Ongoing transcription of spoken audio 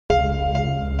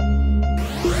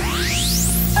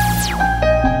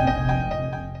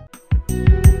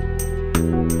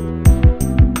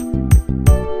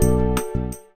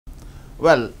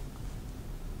Well,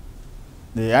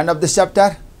 the end of this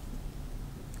chapter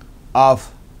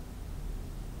of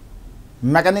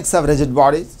mechanics of rigid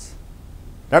bodies.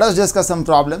 Let us discuss some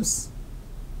problems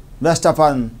based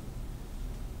upon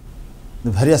the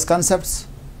various concepts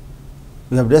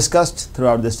we have discussed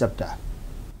throughout this chapter.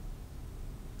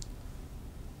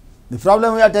 The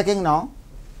problem we are taking now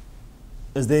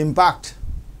is the impact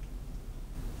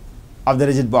of the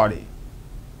rigid body.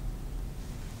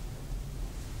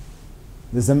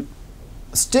 This is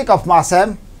a stick of mass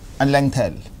m and length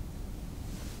L,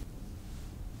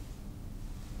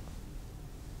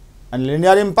 and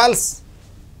linear impulse,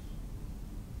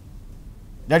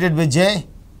 let it be J,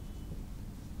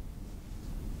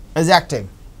 is acting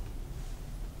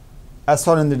as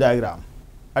shown in the diagram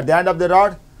at the end of the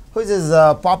rod, which is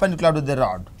perpendicular to the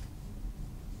rod.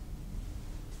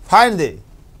 Find the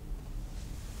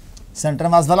center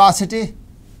mass velocity,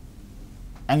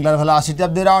 angular velocity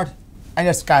of the rod, and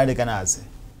its kinetic energy.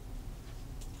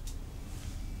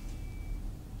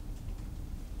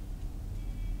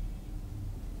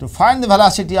 To find the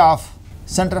velocity of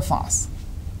center of mass,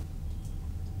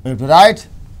 we have to write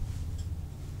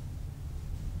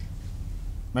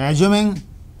by assuming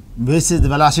this is the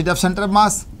velocity of center of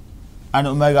mass and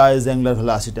omega is the angular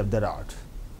velocity of the rod.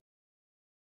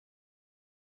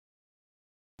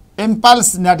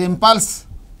 Impulse, net impulse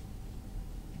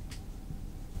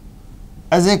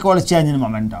is equal to change in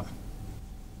momentum.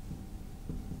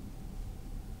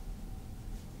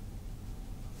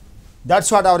 That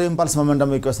is what our impulse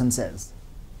momentum equation says.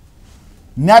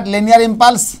 Net linear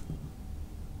impulse,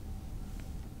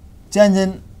 change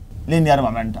in linear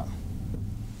momentum.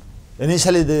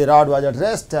 Initially the rod was at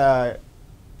rest,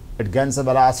 it gains a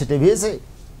velocity Vc.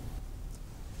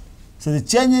 So the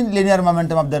change in linear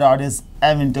momentum of the rod is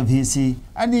m into Vc,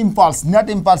 and the impulse, net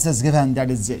impulse is given,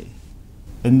 that is J.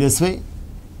 In this way,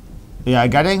 we are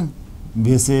getting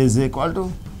Vc is equal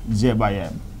to J by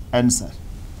m. Answer.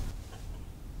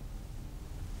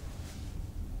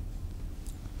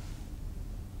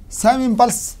 Same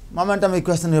impulse momentum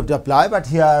equation we have to apply, but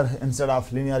here instead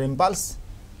of linear impulse,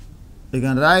 we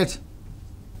can write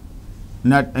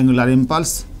net angular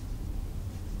impulse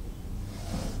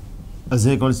is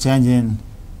equal to change in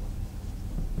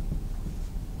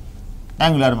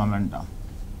angular momentum.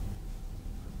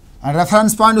 And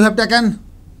reference point we have taken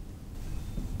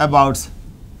about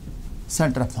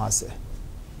center of mass.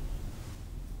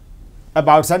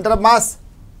 About center of mass,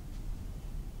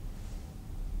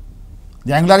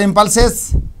 the angular impulse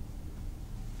is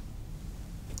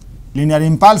linear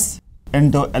impulse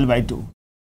into L by 2.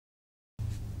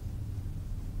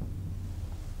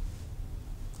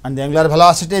 And the angular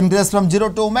velocity increases from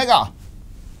 0 to omega.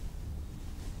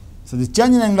 So the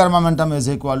change in angular momentum is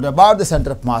equal to about the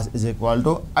center of mass is equal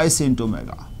to IC into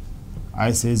omega.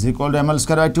 IC is equal to ml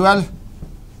square by 12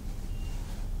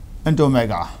 into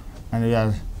omega, and we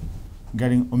are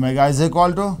getting omega is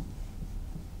equal to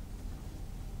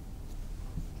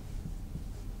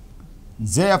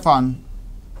J upon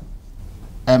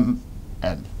ml.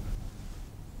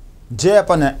 J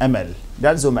upon ml,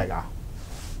 that is omega.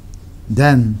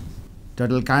 Then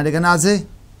total kinetic energy,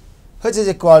 which is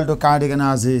equal to kinetic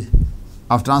energy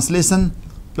of translation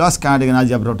plus kinetic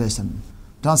energy of rotation.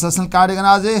 Translational kinetic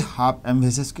energy half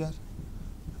mvc square,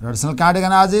 rotational kinetic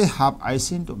energy half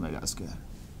IC into omega square.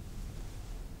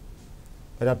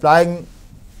 We are applying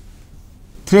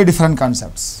three different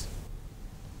concepts.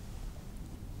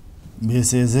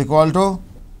 Vc is equal to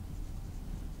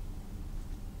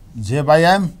J by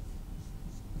m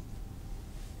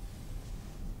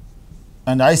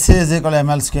and IC is equal to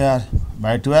ml square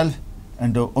by 12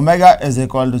 into omega is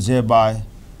equal to J by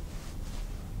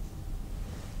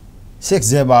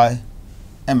 6J by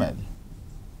ml.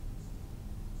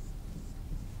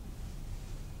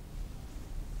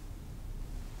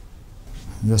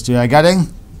 Just we are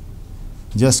getting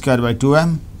J square by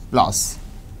 2m plus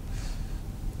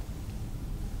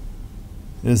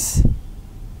is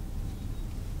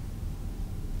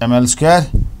ml square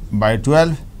by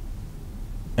 12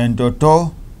 into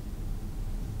tau,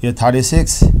 ये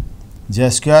 36 J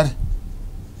square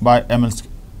by m square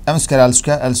L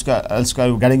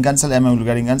square getting cancelled, m will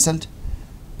getting cancelled.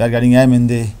 We are getting m in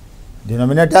the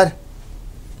denominator.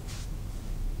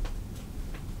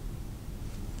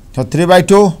 So 3 by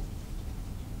 2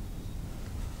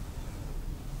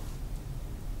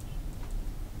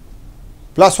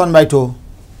 plus 1 by 2,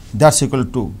 that's equal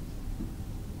to 2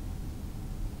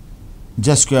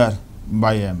 J square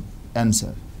by m.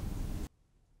 Answer.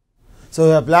 So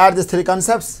we applied these three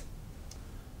concepts.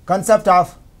 Concept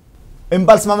of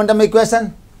impulse momentum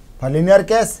equation for linear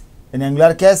case, in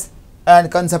angular case,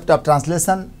 and concept of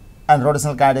translation and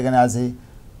rotational kinetic energy.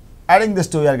 Adding this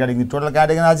two, we are getting the total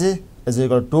kinetic energy is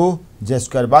equal to J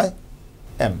square by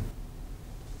M.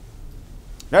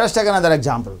 Let us take another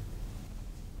example.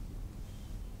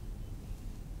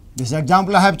 This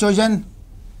example I have chosen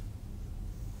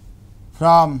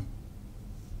from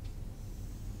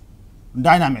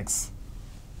dynamics.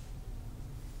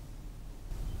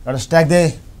 Let us take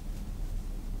the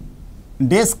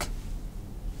disk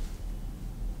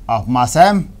of mass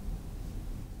m,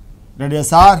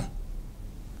 radius r,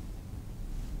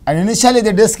 and initially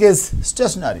the disk is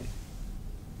stationary.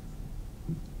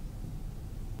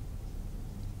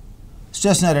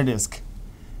 Stationary disk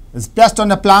is placed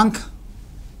on a plank.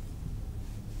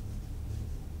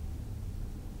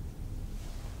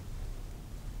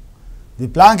 The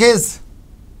plank is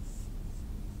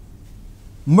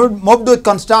moved with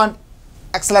constant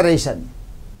acceleration,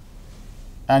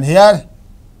 and here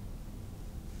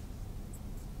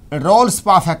it rolls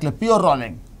perfectly, pure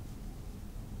rolling.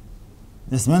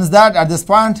 This means that at this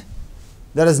point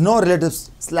there is no relative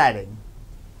sliding.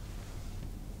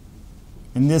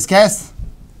 In this case,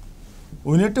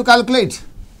 we need to calculate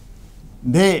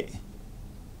the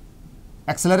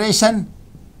acceleration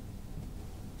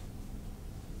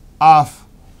of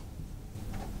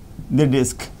the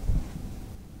disk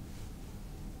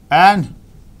and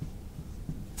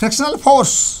frictional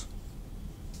force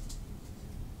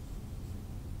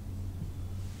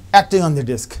acting on the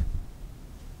disk.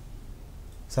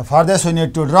 So, for this we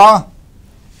need to draw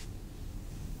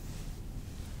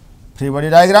free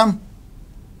body diagram.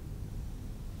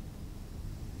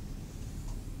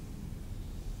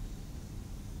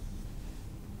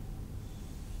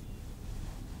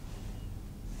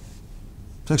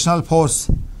 Frictional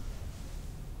force,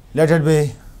 let it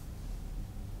be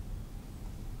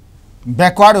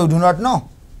backward, we do not know.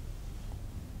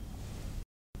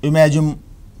 You may assume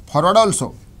forward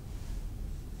also.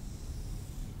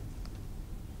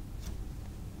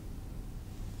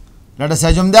 Let us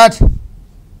assume that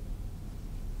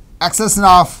acceleration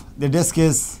of the disk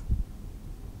is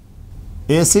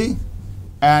AC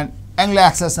and angular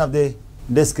acceleration of the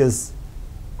disk is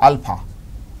alpha.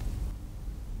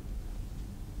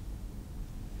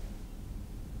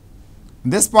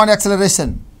 This point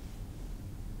acceleration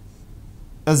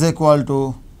is equal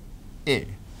to A.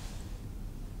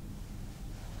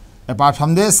 Apart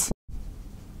from this,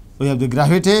 we have the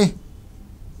gravity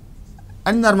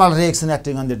and normal reaction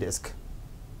acting on the disk.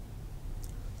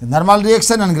 The normal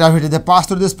reaction and gravity, they pass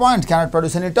through this point, cannot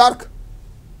produce any torque.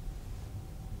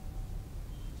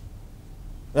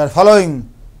 We are following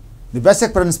the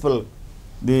basic principle,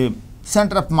 the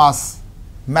center of mass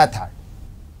method.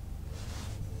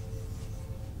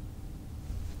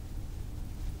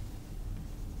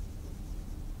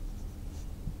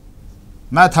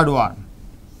 Method 1,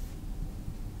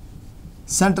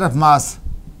 center of mass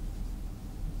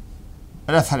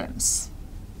reference.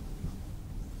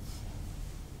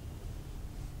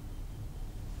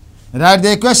 Write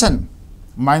the equation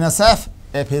minus F,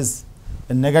 F is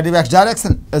in negative x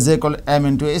direction, is equal to m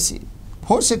into AC.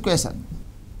 Force equation.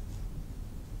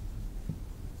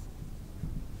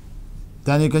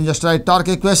 Then you can just write torque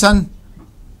equation.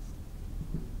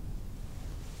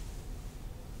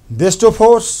 These two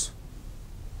force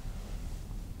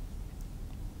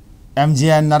mg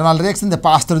and normal reaction, they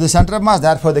pass through the center of mass,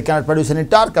 therefore they cannot produce any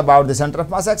torque about the center of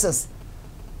mass axis,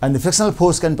 and the frictional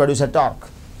force can produce a torque,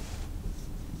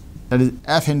 that is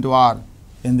F into R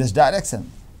in this direction.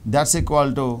 That's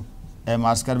equal to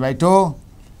mr square by 2,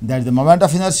 that is the moment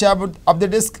of inertia of the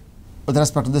disk with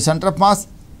respect to the center of mass,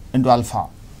 into alpha.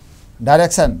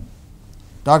 Direction,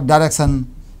 torque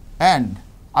direction and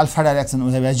alpha direction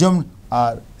we have assumed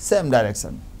are same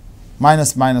direction,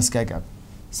 minus minus k cap.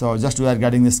 So, just we are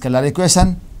getting the scalar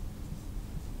equation,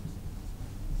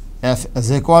 F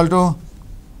is equal to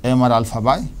mr alpha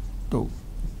by 2.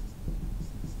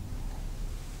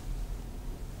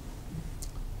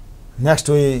 Next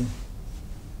we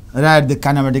write the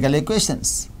kinematical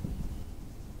equations.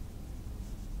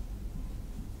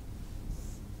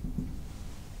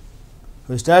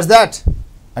 Which tells that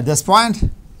at this point,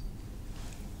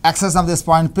 axis of this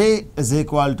point P is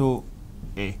equal to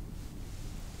A.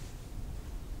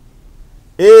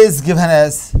 A is given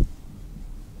as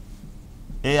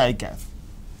AI cap.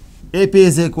 AP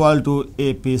is equal to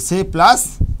APC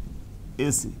plus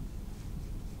AC.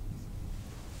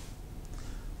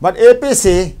 But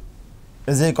APC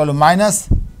is equal to minus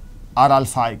R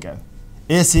alpha I cap.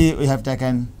 AC we have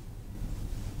taken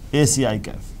ACI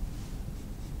cap.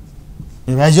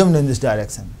 We have assumed in this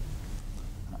direction.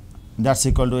 That's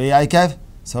equal to AI cap.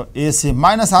 So, AC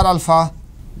minus R alpha,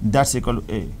 that's equal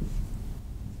to A.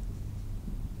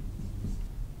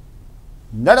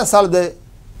 Let us solve the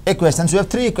equations. We have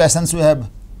three equations. We have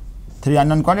three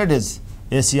unknown quantities,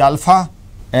 AC alpha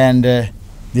and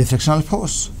the frictional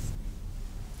force.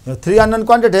 We have three unknown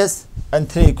quantities and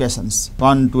three equations,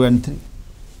 1, 2 and 3.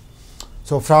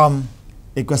 So from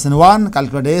equation 1,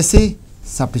 calculate AC,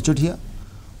 substitute here.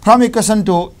 From equation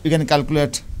 2, you can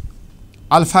calculate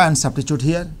alpha and substitute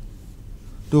here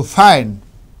to find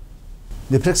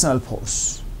the frictional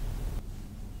force.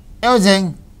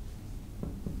 Using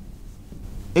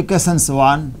equations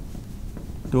 1,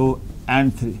 2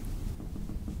 and 3.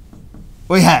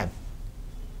 We have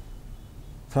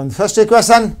from the first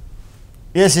equation,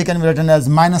 AC can be written as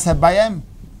minus F by M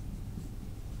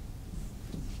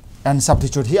and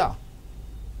substitute here.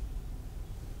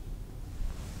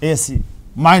 AC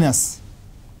minus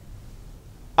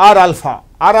R alpha.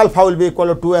 R alpha will be equal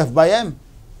to 2F by M.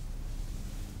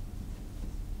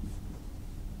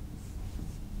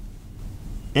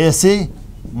 AC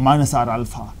minus R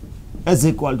alpha is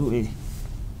equal to A.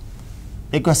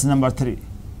 Equation number 3.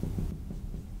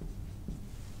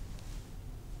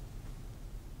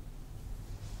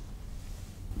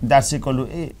 That's equal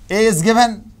to A. A is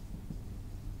given.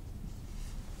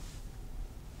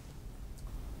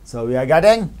 So we are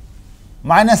getting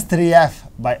minus 3F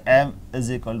by M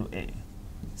is equal to A.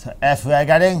 So F we are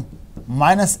getting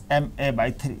minus MA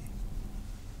by 3.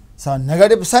 So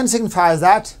negative sign signifies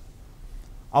that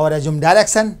our assumed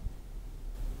direction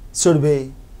should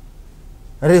be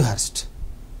reversed.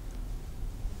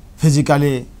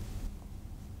 Physically,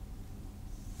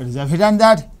 it is evident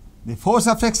that the force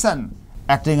of friction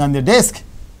acting on the disc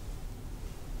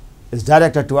is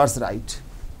directed towards right.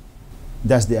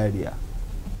 That's the idea.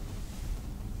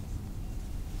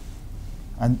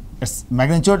 And its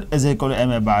magnitude is equal to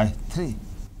MA by 3.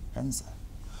 Answer.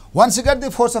 Once you get the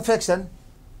force of friction,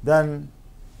 then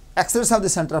acceleration of the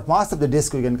center of mass of the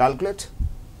disc we can calculate.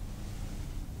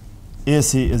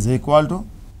 AC is equal to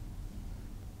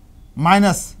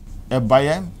minus F by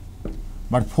M,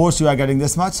 but force you are getting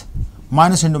this much,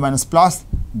 minus into minus plus,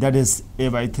 that is A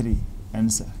by 3.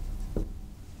 Answer.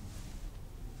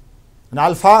 And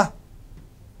alpha,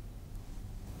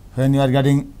 when you are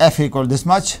getting F equal to this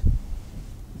much,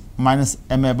 minus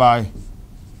MA by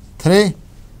 3,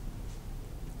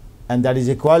 and that is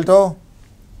equal to,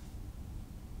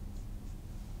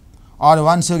 or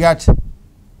once you get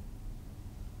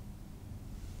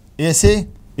AC,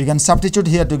 you can substitute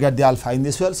here to get the alpha in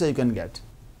this way also you can get.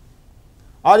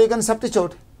 Or you can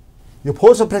substitute the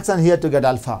force of friction here to get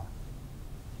alpha.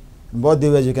 In both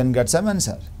the ways you can get some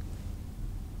answer.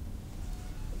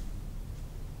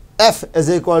 F is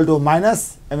equal to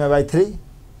minus MA by 3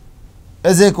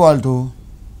 is equal to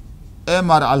M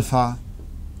or alpha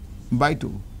by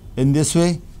 2. In this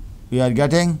way, we are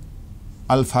getting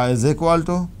alpha is equal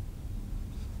to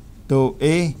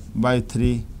A by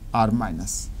 3 or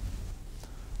minus.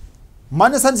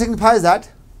 Minus sign signifies that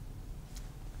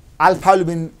alpha will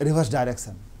be in reverse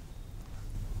direction.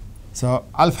 So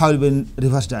alpha will be in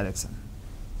reverse direction.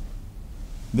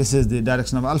 This is the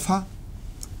direction of alpha,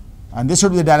 and this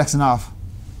should be the direction of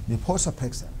the force of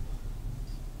friction.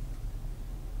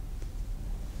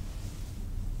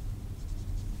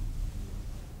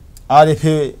 Or if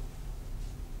you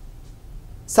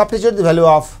substitute the value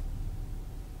of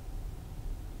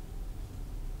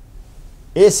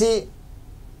AC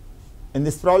in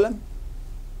this problem,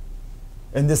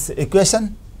 in this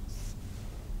equation,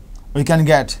 we can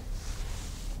get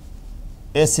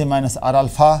AC minus R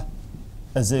alpha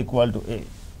is equal to A.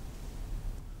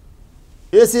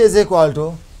 AC is equal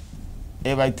to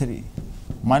A by 3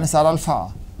 minus R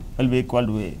alpha will be equal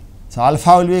to A. So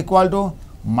alpha will be equal to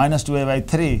minus 2A by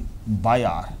 3 by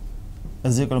R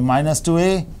is equal to minus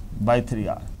 2A by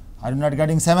 3R. Are you not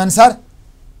getting same answer?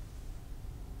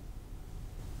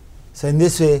 So in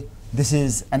this way, this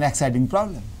is an exciting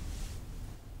problem.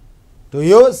 To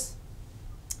use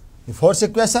the force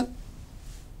equation,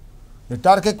 the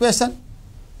torque equation,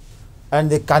 and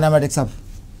the kinematics of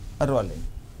rolling.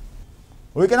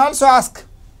 We can also ask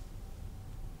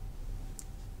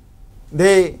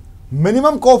the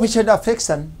minimum coefficient of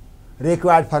friction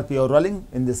required for pure rolling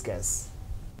in this case.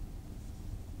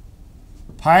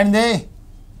 Find the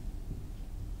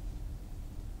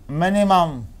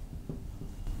minimum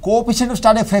coefficient of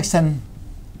static friction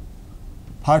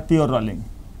for pure rolling.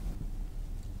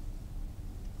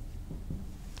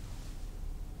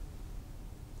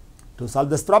 To solve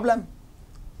this problem,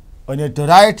 we need to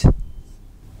write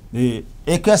the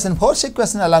equation, force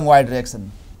equation along y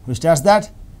direction, which states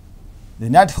that the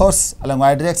net force along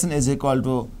y direction is equal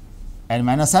to N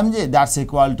minus mg, that's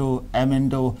equal to m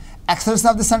into acceleration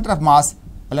of the center of mass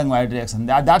along y direction,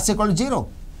 that's equal to 0.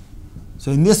 So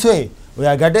in this way, we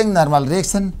are getting normal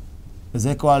reaction is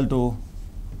equal to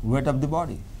weight of the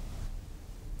body.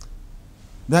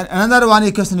 Then another one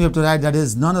equation we have to write, that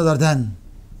is none other than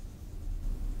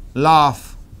law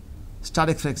of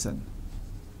static friction,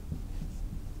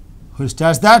 which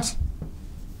states that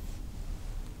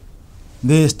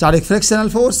the static frictional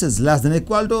force is less than or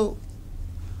equal to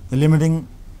the limiting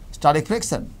static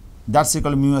friction. That's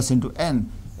equal to mu s into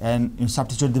n, and you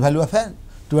substitute the value of n.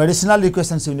 Two additional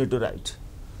equations you need to write: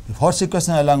 the force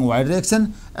equation along y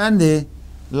direction and the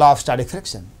law of static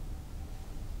friction.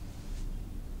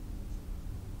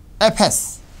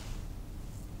 Fs.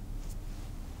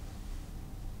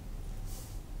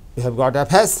 We have got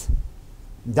Fs,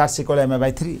 that's equal to ma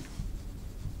by 3,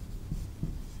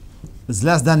 is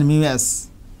less than mu s,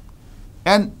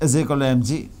 n is equal to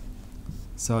mg.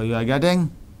 So you are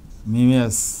getting mu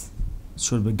s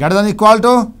should be greater than or equal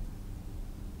to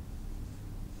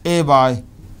a by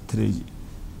 3g.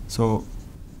 So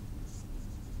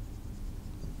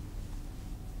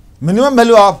minimum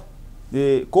value of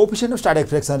the coefficient of static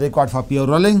friction required for pure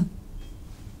rolling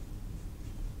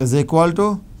is equal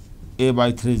to a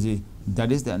by 3g.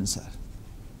 That is the answer.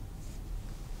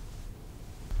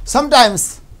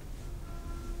 Sometimes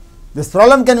this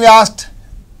problem can be asked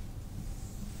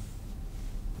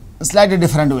a slightly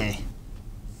different way.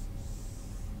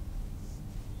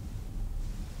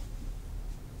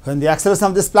 When the acceleration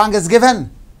of this plank is given,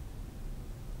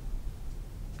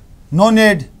 no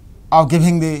need of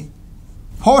giving the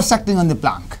force acting on the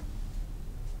plank.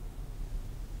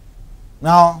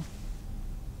 Now,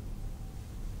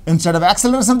 instead of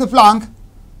acceleration of the plank,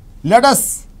 let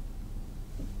us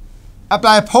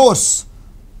apply force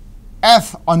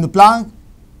F on the plank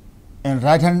in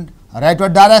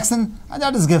rightward direction, and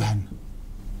that is given.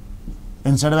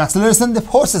 Instead of acceleration, the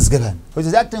force is given, which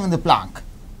is acting on the plank,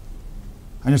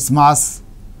 and its mass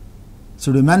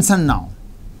should be mentioned now.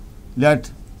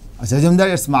 Let us assume that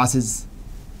its mass is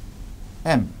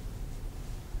m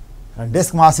and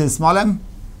disk mass is small m.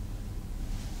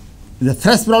 The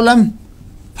first problem,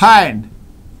 find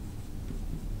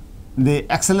the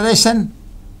accelerations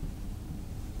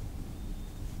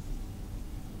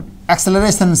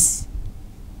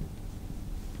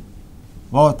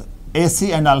both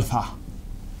AC and alpha,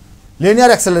 linear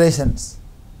accelerations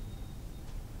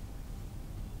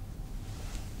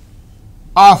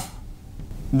of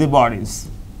the bodies,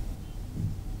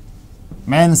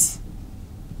 means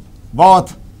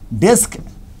both disk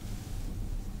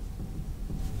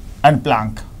and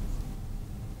plank,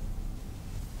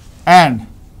 and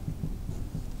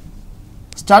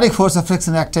static force of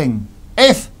friction acting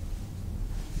if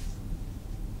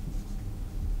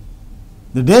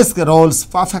the disk rolls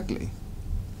perfectly.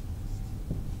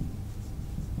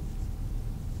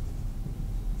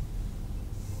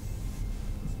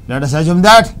 Let us assume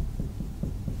that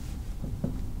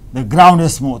the ground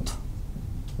is smooth.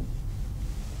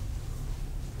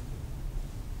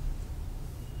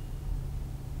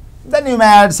 Then you may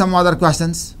add some other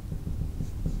questions.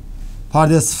 For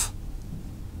this,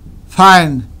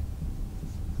 find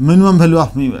minimum value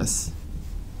of mu s.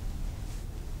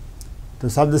 To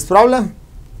solve this problem,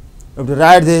 you have to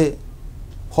write the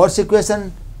force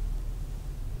equation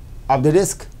of the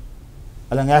disk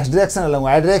along x direction, along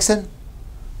y direction,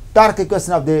 torque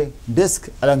equation of the disk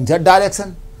along z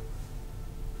direction.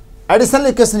 Additional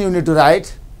equation you need to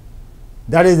write,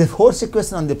 that is the force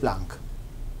equation on the plank,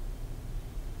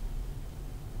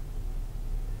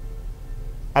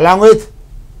 along with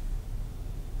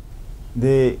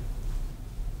the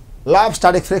law of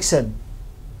static friction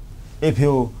if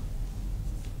you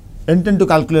intend to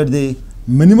calculate the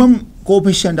minimum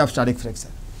coefficient of static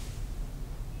friction.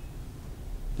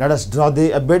 Let us draw the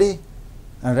FBD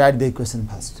and write the equation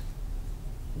first.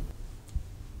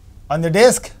 On the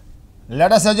disk,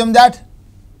 let us assume that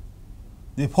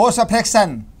the force of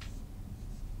friction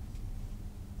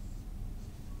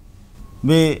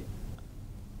be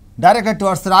directed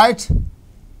towards the right.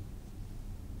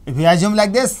 If we assume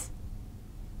like this,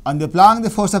 on the plank the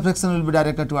force of friction will be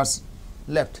directed towards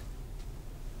left.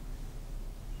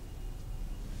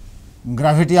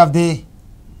 Gravity of the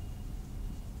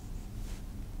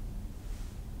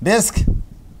disk,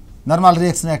 normal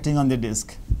reaction acting on the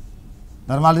disk,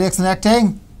 normal reaction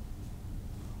acting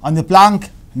on the plank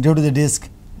due to the disk,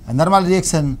 and normal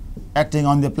reaction acting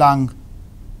on the plank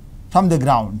from the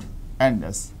ground and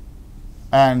this,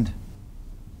 and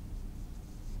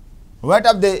weight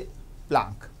of the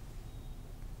plank.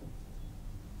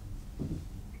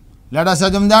 Let us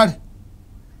assume that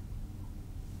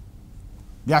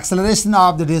the acceleration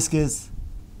of the disk is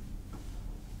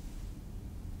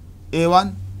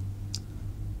a1,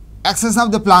 acceleration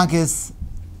of the plank is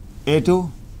A2,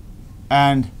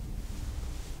 and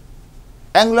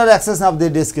angular axis of the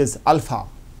disk is alpha.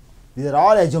 These are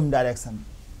all assumed direction.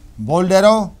 Bold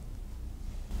arrow,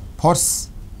 force.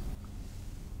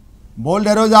 Bold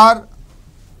arrows are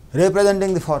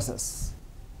representing the forces.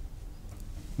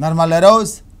 Normal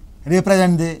arrows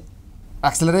represent the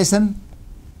acceleration.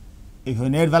 If you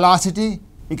need velocity,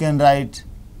 you can write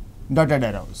dotted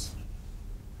arrows.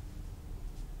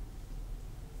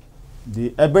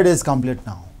 The abit is complete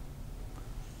now.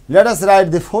 Let us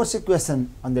write the force equation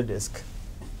on the disk.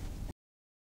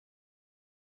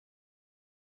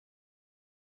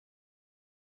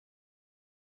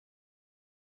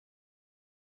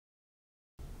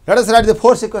 Let us write the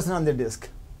force equation on the disk.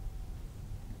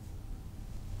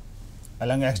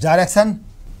 Along x direction,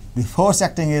 the force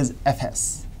acting is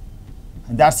Fs,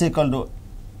 and that is equal to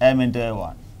m into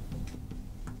A1.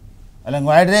 Along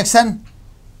y direction,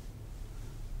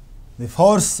 the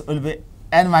force will be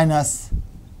n minus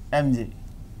mg,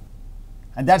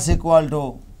 and that is equal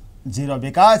to 0,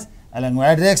 because along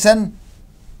y direction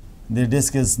the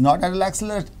disk is not at all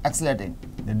accelerating.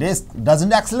 The disk does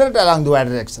not accelerate along the y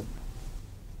direction.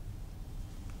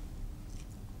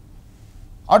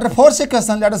 After force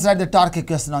equation, let us write the torque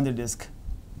equation on the disk.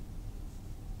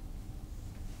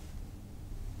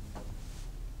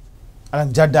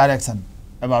 Along z direction,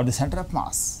 about the center of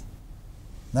mass.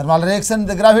 Normal reaction,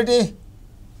 the gravity,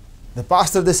 they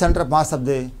pass through the center of mass of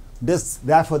the disk,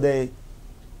 therefore they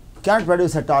cannot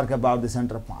produce a torque about the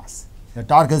center of mass. The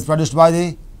torque is produced by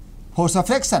the force of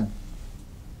friction.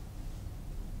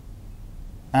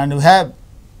 And we have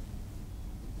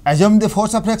assumed the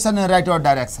force of friction in rightward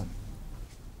direction.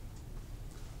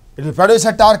 It will produce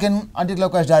a torque in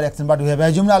anticlockwise direction, but we have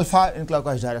assumed alpha in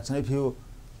clockwise direction. If you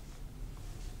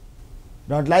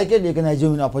don't like it, you can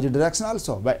assume in opposite direction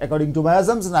also. But according to my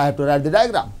assumption, I have to write the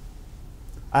diagram.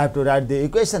 I have to write the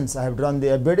equations. I have drawn the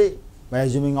FBD by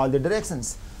assuming all the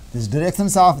directions. These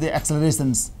directions of the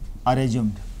accelerations are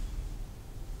assumed.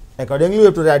 Accordingly, we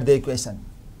have to write the equation.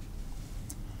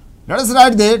 Let us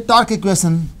write the torque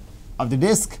equation of the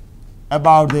disk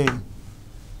about the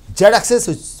z-axis,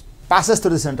 which passes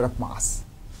through the center of mass.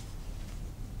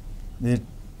 The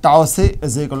tau c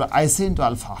is equal to IC into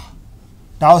alpha.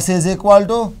 Tau c is equal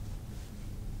to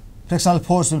frictional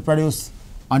force will produce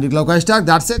anticlockwise torque,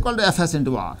 that is equal to Fs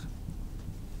into R.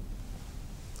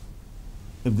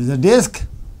 If this is a disk,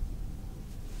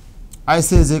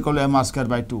 IC is equal to mr square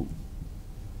by 2.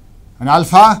 And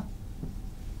alpha,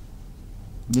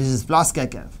 this is plus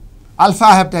KKF. Alpha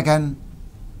I have taken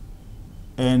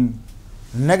in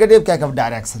negative KKF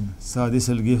direction. So this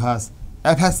will give us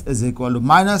Fs is equal to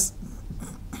minus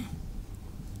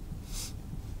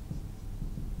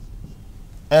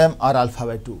m r alpha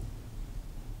by 2.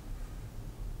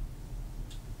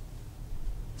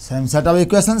 Same set of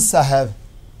equations I have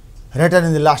written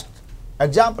in the last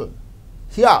example.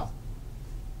 Here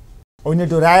we need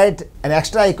to write an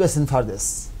extra equation for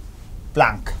this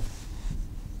Planck.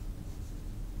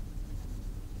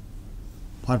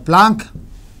 For Planck,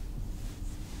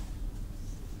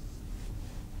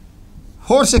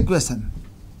 force equation,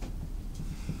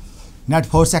 net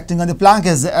force acting on the Planck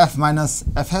is F minus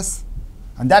Fs,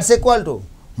 and that is equal to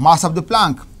mass of the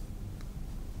Planck,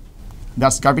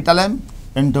 that is capital M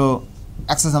into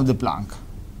axis of the Planck.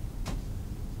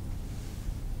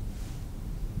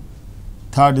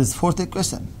 Third is fourth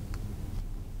equation.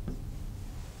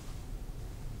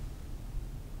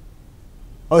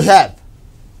 We have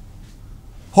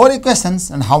 4 equations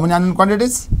and how many unknown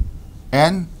quantities?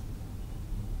 N,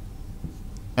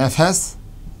 Fs,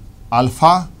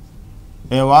 alpha,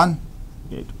 A1,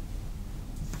 A2.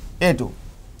 A2.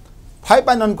 5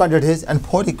 unknown quantities and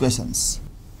 4 equations.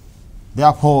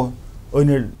 Therefore, we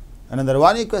need another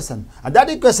 1 equation, and that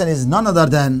equation is none other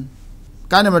than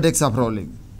kinematics of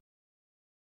rolling.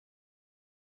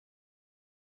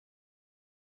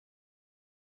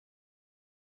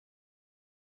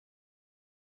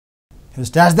 It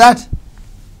states that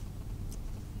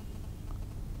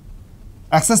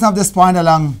acceleration of this point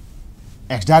along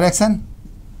x direction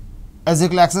is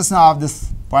equal to acceleration of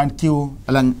this point q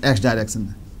along x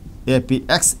direction.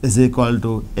 Apx is equal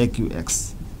to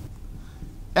aqx.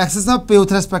 Acceleration of p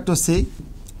with respect to c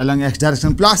along x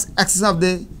direction plus acceleration of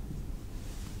the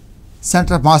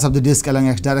center of mass of the disk along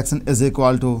x direction is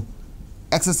equal to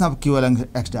acceleration of q along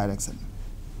x direction.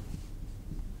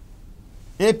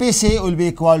 APC will be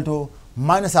equal to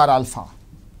minus r alpha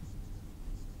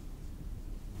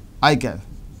I cap.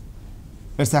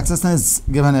 Its acceleration is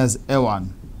given as A1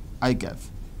 I cap,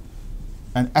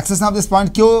 and acceleration of this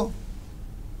point q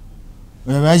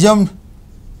we have assumed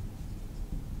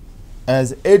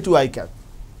as A2 I cap.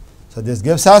 So this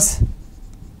gives us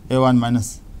A1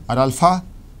 minus R alpha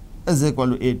is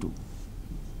equal to A2.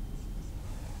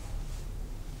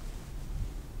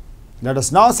 Let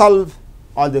us now solve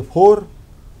all the 5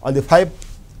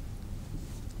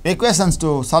 equations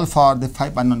to solve for the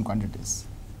 5 unknown quantities.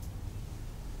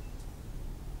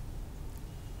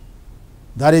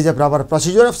 There is a proper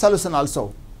procedure of solution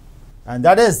also, and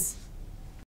that is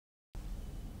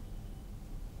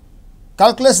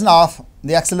calculation of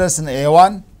the acceleration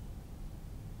A1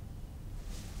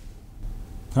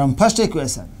 from first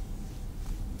equation.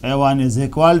 A1 is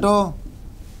equal to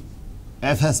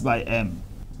Fs by m,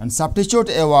 and substitute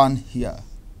A1 here.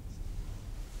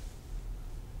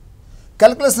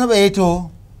 Calculation of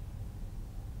A2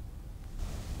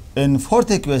 in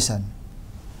fourth equation,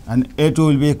 and A2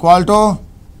 will be equal to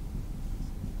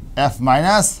F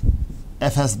minus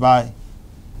Fs by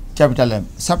capital M.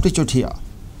 Substitute here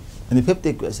in the fifth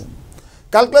equation.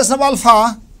 Calculation of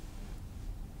alpha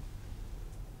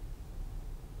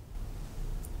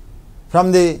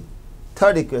from the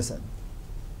third equation.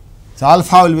 So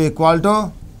alpha will be equal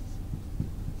to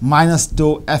minus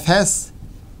 2 Fs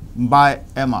by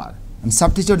Mr, and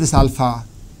substitute this alpha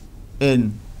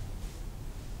in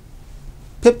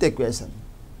fifth equation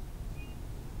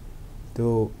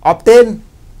to obtain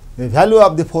the value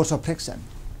of the force of friction.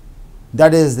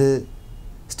 That is the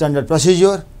standard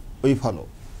procedure we follow.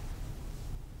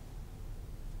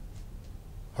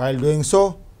 While doing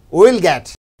so, we will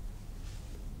get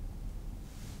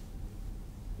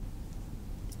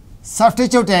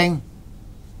substituting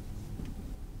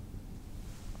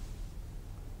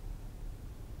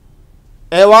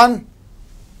A1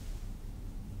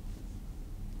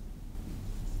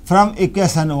 from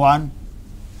equation 1,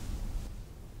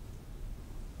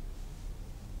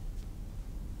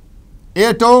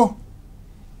 A2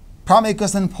 from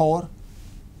equation 4,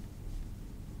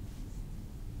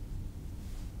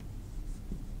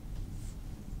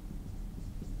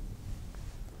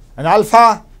 and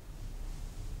alpha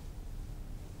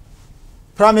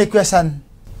from equation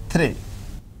 3.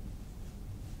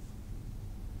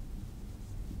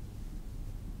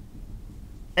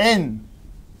 In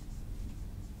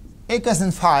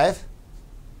equation 5,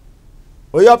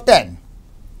 we obtain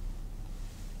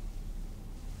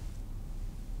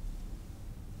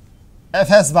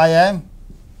Fs by m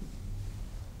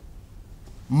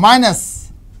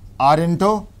minus r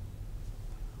into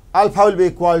alpha will be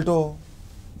equal to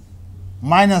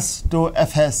minus 2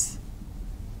 Fs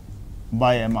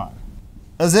by Mr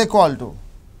is equal to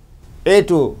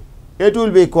A2. A2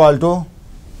 will be equal to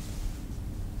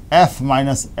F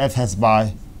minus Fs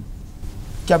by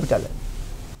capital M.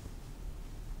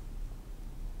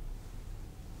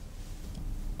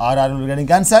 R will be getting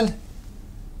cancelled.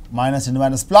 Minus into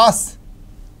minus plus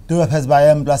 2 Fs by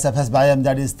m plus Fs by m,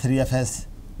 that is 3 Fs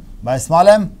by small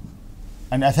m,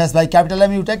 and Fs by capital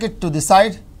M you take it to the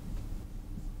side,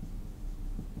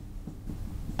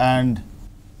 and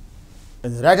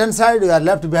in the right hand side you are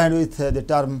left behind with the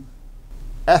term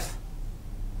F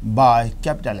by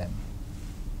capital M.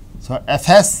 So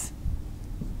Fs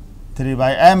 3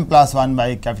 by m plus 1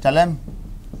 by capital M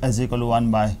is equal to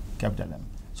 1 by capital M.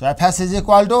 So Fs is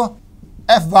equal to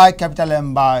F by capital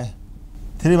M by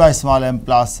 3 by small m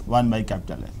plus 1 by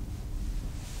capital M.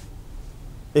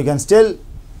 You can still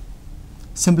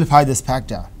simplify this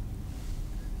factor.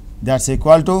 That's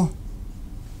equal to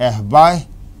F by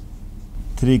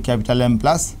 3 capital M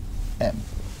plus M.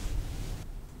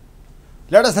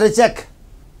 Let us recheck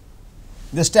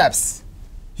the steps.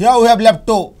 Here we have left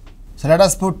 2. So let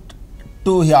us put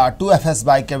 2 here, 2 Fs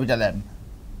by capital M.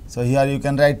 So here you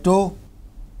can write 2.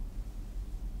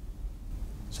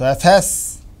 So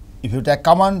Fs, if you take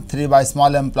common, 3 by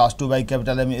small m plus 2 by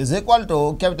capital M is equal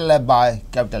to capital F by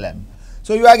capital M.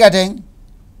 So you are getting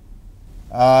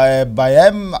F by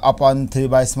m upon 3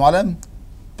 by small m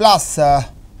plus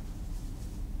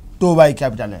 2 by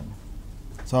capital M.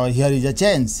 So here is a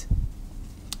change,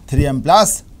 3m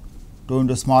plus 2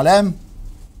 into small m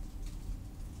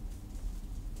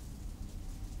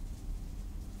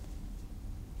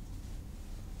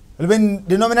will be in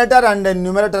denominator, and in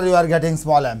numerator you are getting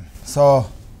small m. So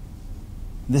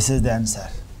this is the answer.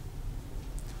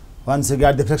 Once you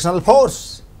get the frictional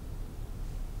force,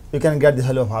 you can get the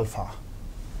value of alpha.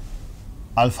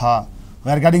 Alpha,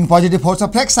 we are getting positive force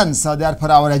of friction, so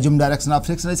therefore our assumed direction of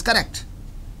friction is correct.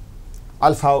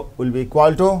 Alpha will be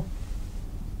equal to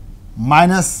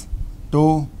minus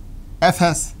 2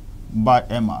 Fs by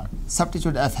Mr.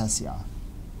 Substitute Fs here.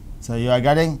 So you are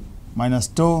getting minus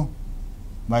 2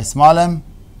 by small m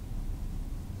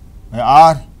by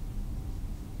r,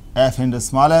 F into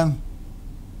small m,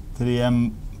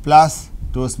 3m plus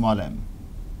 2 small m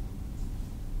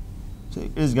So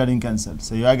it is getting cancelled.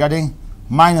 So you are getting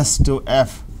minus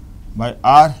 2f by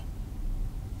r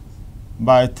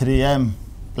by 3m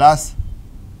plus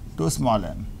 2 small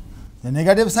m. The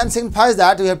negative sign signifies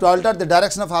that we have to alter the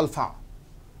direction of alpha.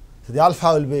 So the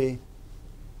alpha will be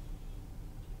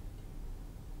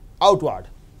outward.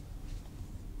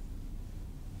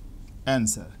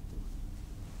 Answer.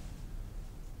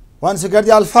 Once you get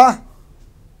the alpha,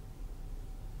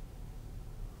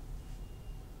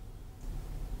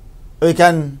 we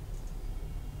can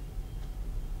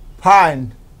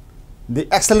find the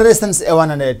accelerations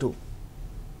a1 and a2.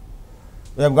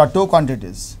 We have got two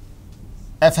quantities,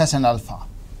 fs and alpha.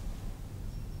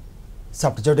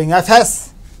 Substituting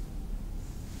fs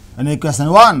in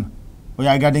equation 1, we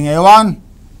are getting a1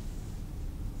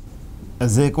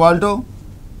 is equal to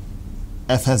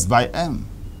fs by m.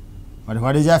 But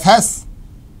what is fs?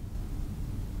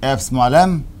 F small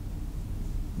m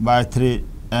by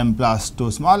 3m plus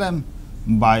 2 small m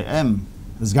by m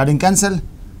is getting cancelled.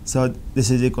 So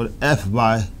this is equal to f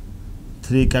by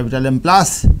 3 capital M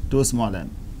plus 2 small m.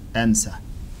 Answer.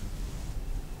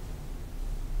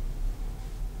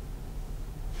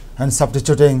 And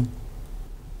substituting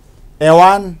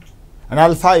a1 and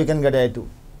alpha, you can get a2.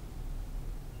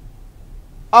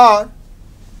 Or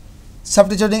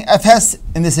substituting fs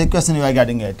in this equation, you are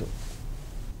getting a2.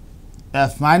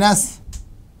 F minus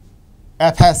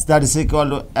fs, that is equal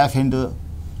to f into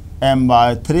m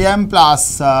by 3m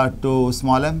plus 2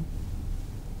 small m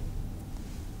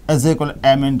is equal to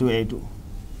m into a2.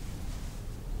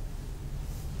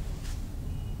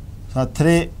 So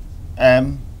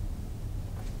 3m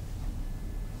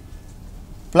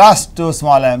plus 2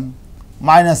 small m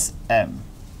minus m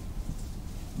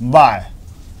by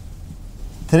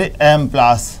 3m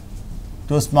plus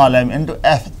 2 small m into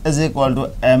f is equal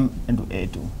to m into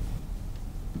a2.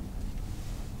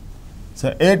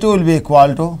 So a2 will be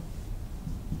equal to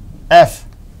f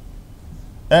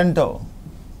into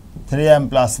 3m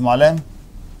plus small m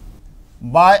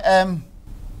by m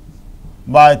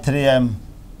by 3m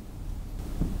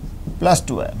plus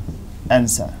 2m.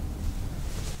 Answer.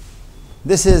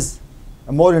 This is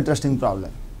a more interesting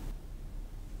problem.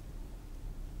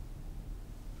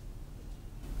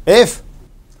 If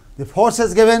the force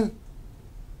is given,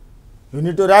 you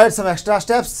need to write some extra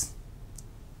steps.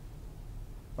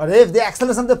 But if the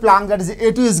acceleration of the Planck, that is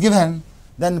a2, is given,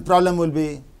 then the problem will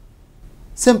be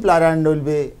simpler and will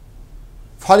be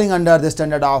falling under the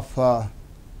standard of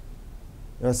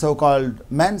so-called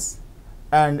MENS.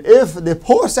 And if the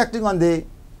force acting on the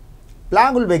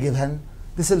Planck will be given,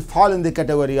 this will fall in the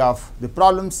category of the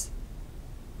problems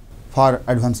for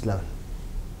advanced level.